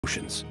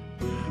oceans,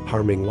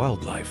 harming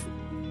wildlife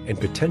and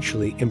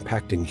potentially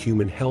impacting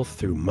human health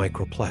through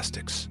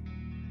microplastics.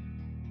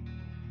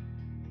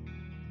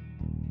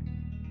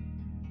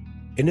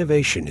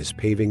 Innovation is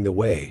paving the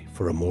way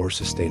for a more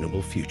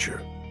sustainable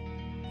future.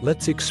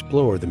 Let's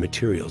explore the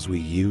materials we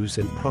use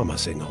and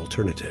promising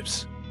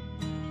alternatives.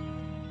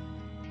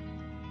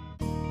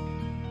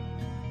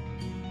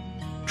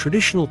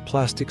 Traditional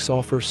plastics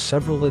offer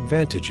several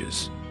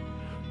advantages.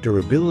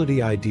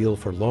 Durability ideal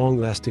for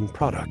long-lasting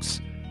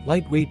products,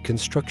 lightweight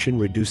construction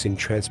reducing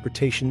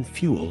transportation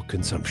fuel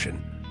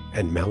consumption,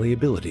 and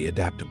malleability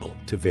adaptable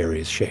to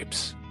various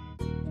shapes.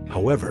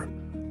 However,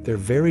 their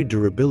very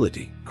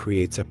durability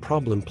creates a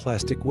problem.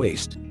 Plastic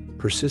waste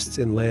persists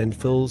in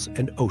landfills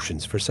and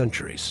oceans for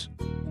centuries.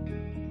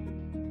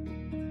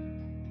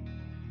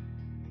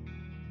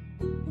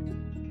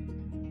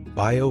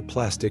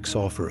 Bioplastics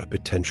offer a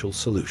potential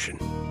solution.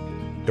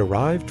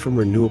 Derived from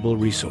renewable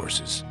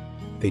resources,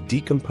 they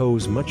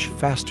decompose much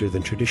faster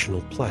than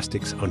traditional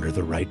plastics under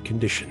the right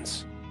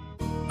conditions.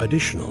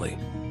 Additionally,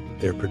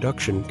 their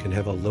production can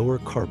have a lower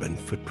carbon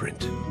footprint.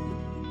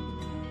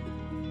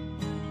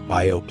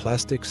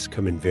 Bioplastics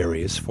come in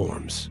various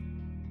forms.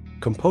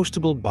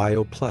 Compostable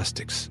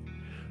bioplastics,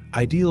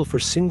 ideal for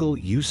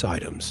single-use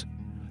items.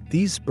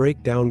 These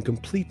break down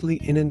completely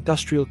in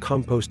industrial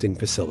composting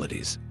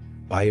facilities.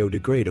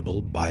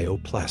 Biodegradable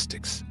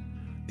bioplastics.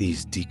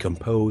 These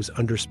decompose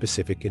under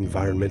specific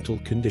environmental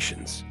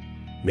conditions,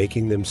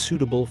 making them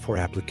suitable for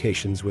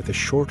applications with a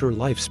shorter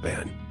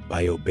lifespan.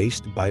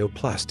 Bio-based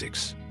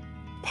bioplastics,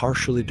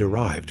 partially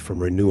derived from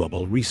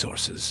renewable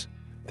resources.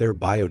 Their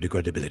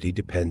biodegradability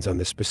depends on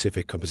the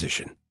specific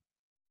composition.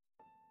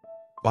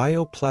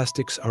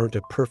 Bioplastics aren't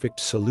a perfect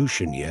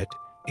solution yet.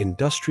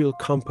 Industrial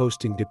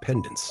composting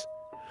dependence.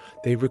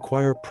 They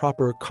require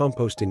proper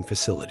composting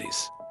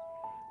facilities,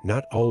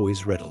 not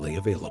always readily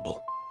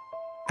available.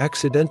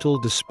 Accidental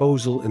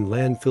disposal in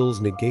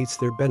landfills negates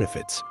their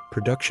benefits.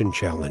 Production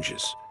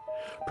challenges.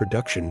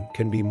 Production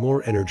can be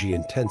more energy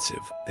intensive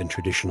than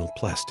traditional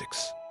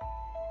plastics.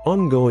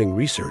 Ongoing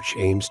research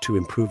aims to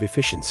improve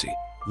efficiency.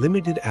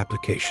 Limited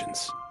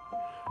applications.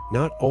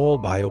 Not all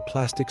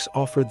bioplastics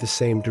offer the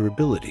same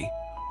durability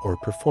or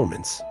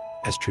performance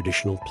as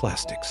traditional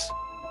plastics.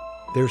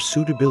 Their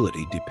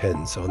suitability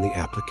depends on the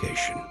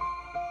application.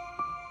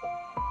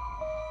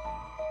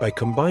 By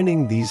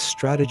combining these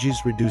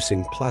strategies,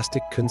 reducing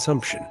plastic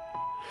consumption,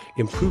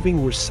 improving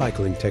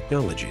recycling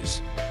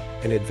technologies,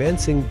 and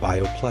advancing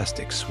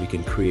bioplastics, we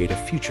can create a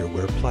future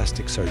where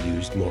plastics are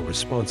used more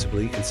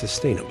responsibly and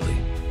sustainably.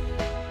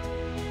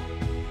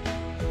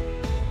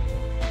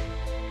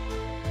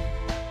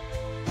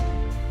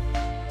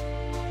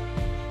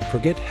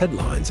 Forget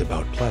headlines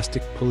about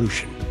plastic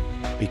pollution,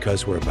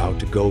 because we're about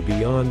to go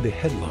beyond the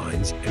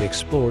headlines and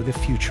explore the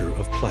future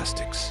of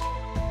plastics.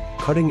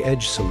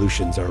 Cutting-edge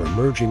solutions are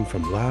emerging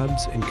from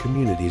labs and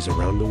communities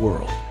around the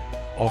world,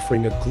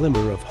 offering a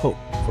glimmer of hope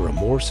for a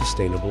more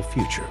sustainable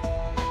future.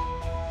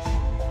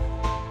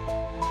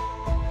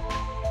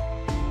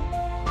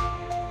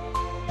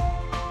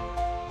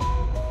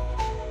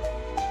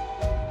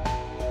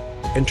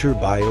 Enter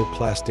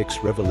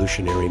bioplastics,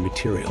 revolutionary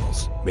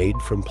materials made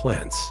from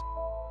plants.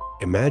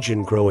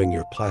 Imagine growing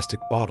your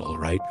plastic bottle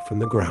right from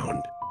the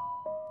ground.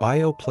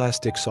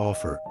 Bioplastics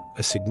offer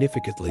a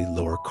significantly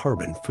lower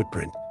carbon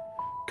footprint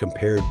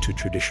compared to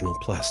traditional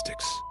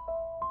plastics.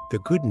 The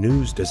good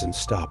news doesn't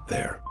stop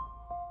there.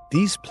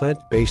 These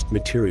plant-based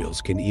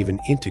materials can even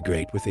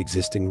integrate with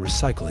existing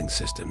recycling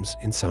systems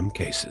in some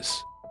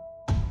cases.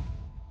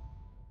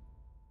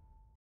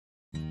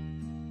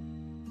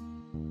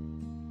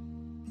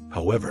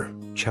 However,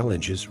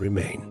 challenges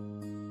remain.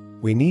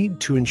 We need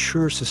to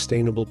ensure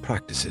sustainable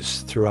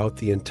practices throughout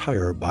the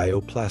entire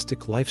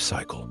bioplastic life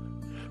cycle,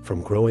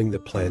 from growing the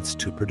plants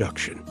to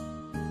production.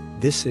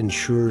 This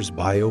ensures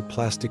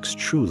bioplastics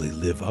truly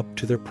live up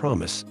to their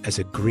promise as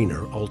a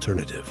greener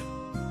alternative.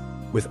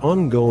 With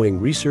ongoing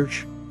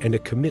research and a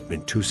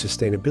commitment to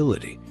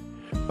sustainability,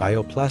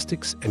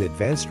 bioplastics and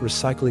advanced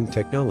recycling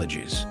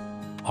technologies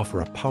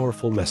offer a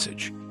powerful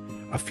message.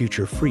 A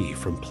future free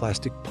from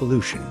plastic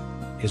pollution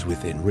is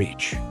within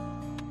reach.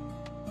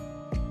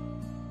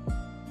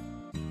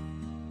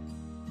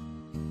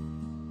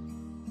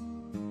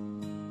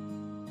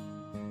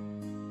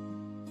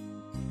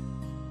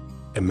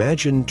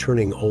 Imagine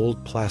turning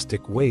old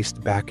plastic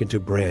waste back into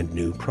brand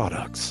new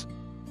products.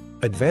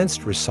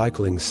 Advanced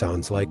recycling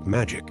sounds like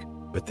magic,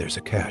 but there's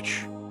a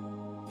catch.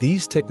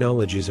 These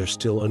technologies are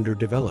still under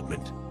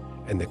development,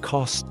 and the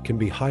cost can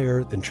be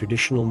higher than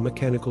traditional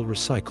mechanical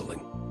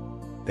recycling.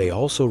 They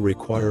also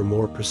require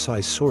more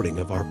precise sorting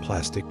of our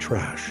plastic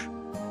trash.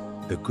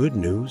 The good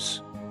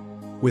news?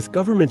 With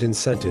government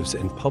incentives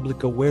and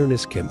public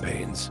awareness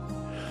campaigns,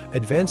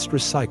 advanced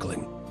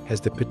recycling has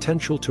the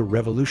potential to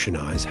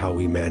revolutionize how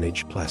we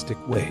manage plastic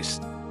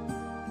waste.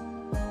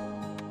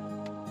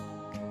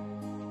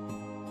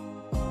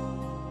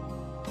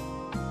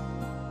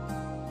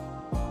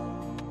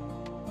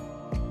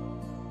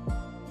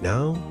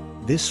 Now,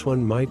 this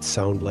one might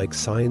sound like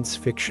science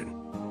fiction,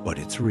 but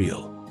it's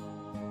real.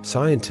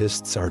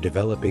 Scientists are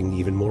developing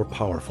even more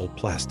powerful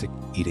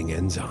plastic-eating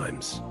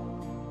enzymes.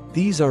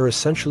 These are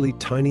essentially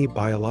tiny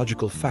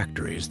biological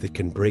factories that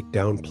can break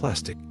down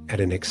plastic at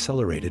an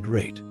accelerated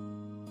rate.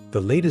 The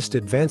latest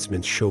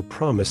advancements show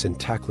promise in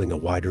tackling a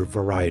wider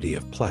variety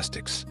of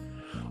plastics,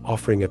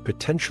 offering a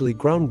potentially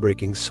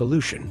groundbreaking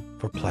solution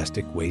for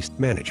plastic waste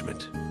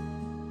management.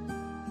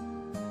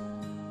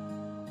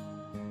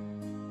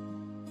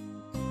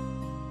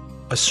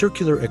 A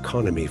circular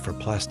economy for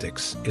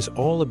plastics is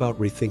all about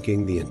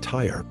rethinking the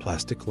entire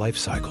plastic life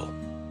cycle.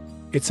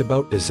 It's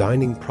about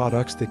designing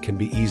products that can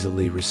be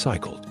easily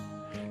recycled,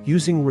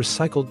 using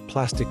recycled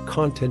plastic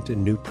content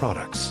in new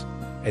products,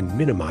 and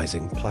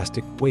minimizing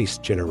plastic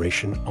waste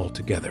generation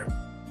altogether.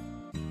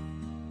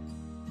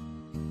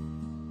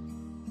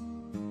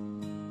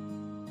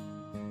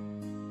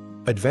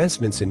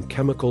 Advancements in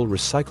chemical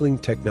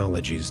recycling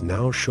technologies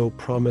now show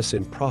promise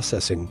in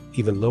processing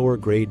even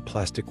lower-grade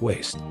plastic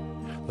waste,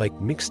 like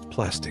mixed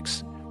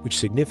plastics, which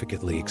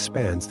significantly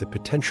expands the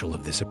potential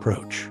of this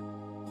approach.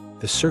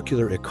 The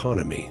circular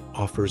economy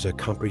offers a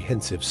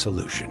comprehensive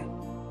solution.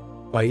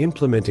 By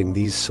implementing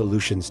these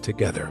solutions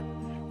together,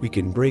 we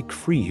can break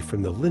free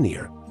from the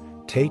linear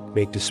take,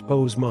 make,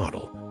 dispose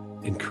model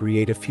and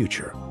create a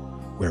future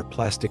where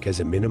plastic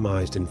has a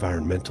minimized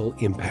environmental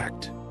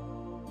impact.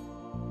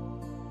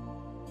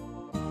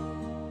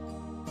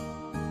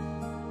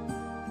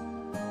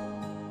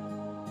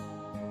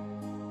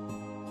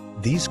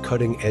 These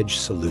cutting-edge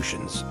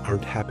solutions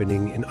aren't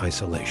happening in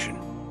isolation.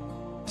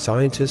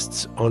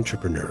 Scientists,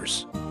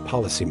 entrepreneurs,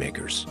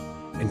 policymakers,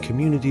 and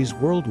communities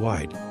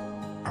worldwide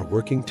are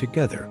working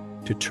together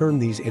to turn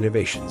these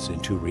innovations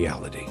into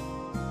reality.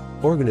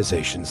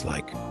 Organizations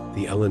like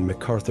the Ellen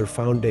MacArthur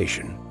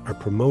Foundation are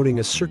promoting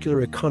a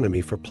circular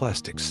economy for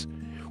plastics,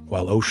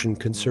 while Ocean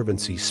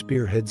Conservancy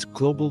spearheads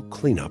global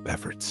cleanup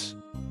efforts.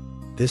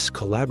 This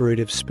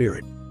collaborative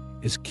spirit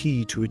is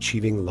key to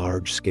achieving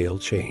large-scale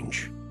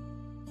change.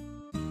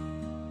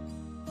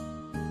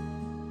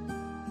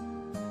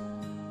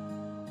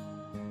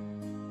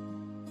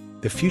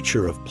 The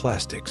future of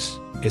plastics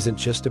isn't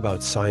just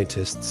about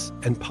scientists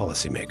and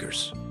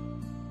policymakers.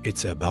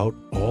 It's about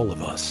all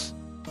of us.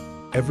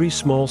 Every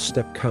small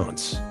step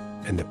counts,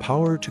 and the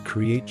power to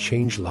create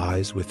change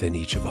lies within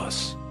each of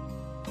us.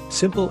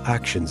 Simple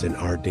actions in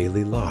our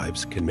daily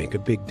lives can make a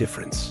big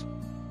difference.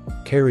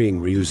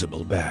 Carrying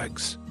reusable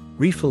bags,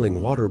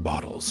 refilling water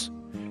bottles,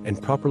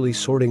 and properly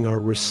sorting our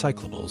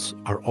recyclables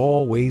are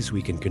all ways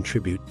we can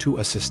contribute to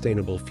a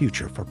sustainable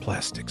future for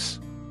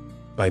plastics.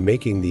 By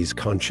making these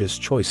conscious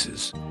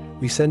choices,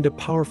 we send a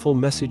powerful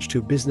message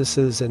to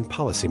businesses and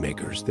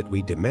policymakers that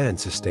we demand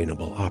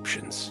sustainable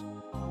options.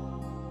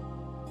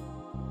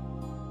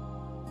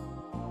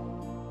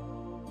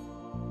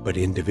 But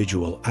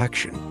individual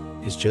action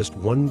is just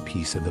one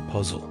piece of the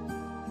puzzle.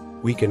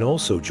 We can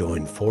also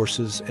join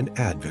forces and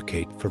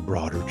advocate for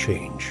broader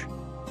change.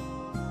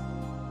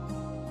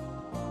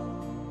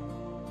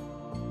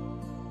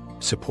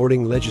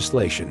 Supporting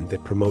legislation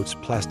that promotes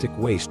plastic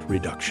waste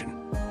reduction,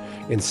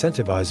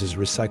 incentivizes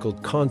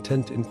recycled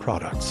content in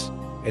products,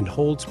 and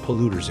holds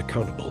polluters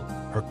accountable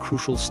are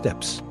crucial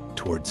steps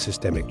towards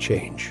systemic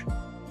change.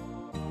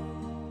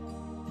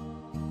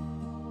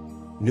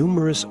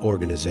 Numerous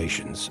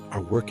organizations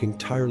are working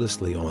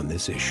tirelessly on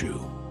this issue.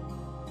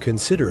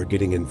 Consider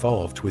getting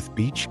involved with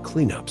beach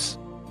cleanups,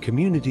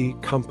 community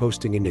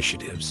composting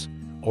initiatives,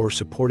 or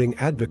supporting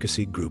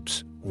advocacy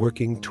groups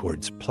working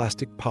towards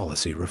plastic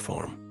policy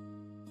reform.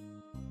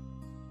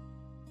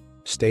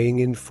 Staying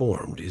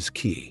informed is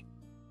key.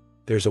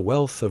 There's a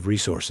wealth of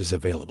resources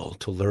available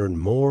to learn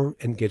more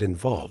and get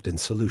involved in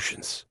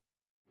solutions.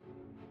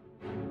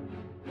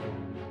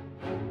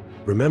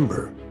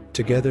 Remember,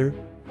 together,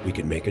 we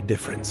can make a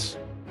difference.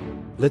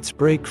 Let's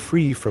break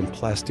free from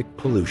plastic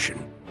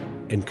pollution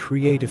and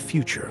create a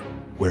future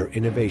where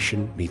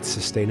innovation meets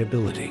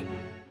sustainability.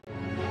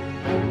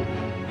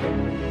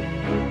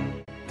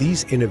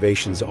 These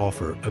innovations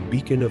offer a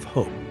beacon of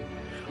hope,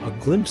 a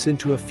glimpse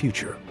into a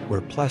future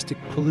where plastic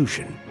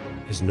pollution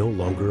is no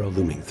longer a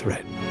looming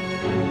threat.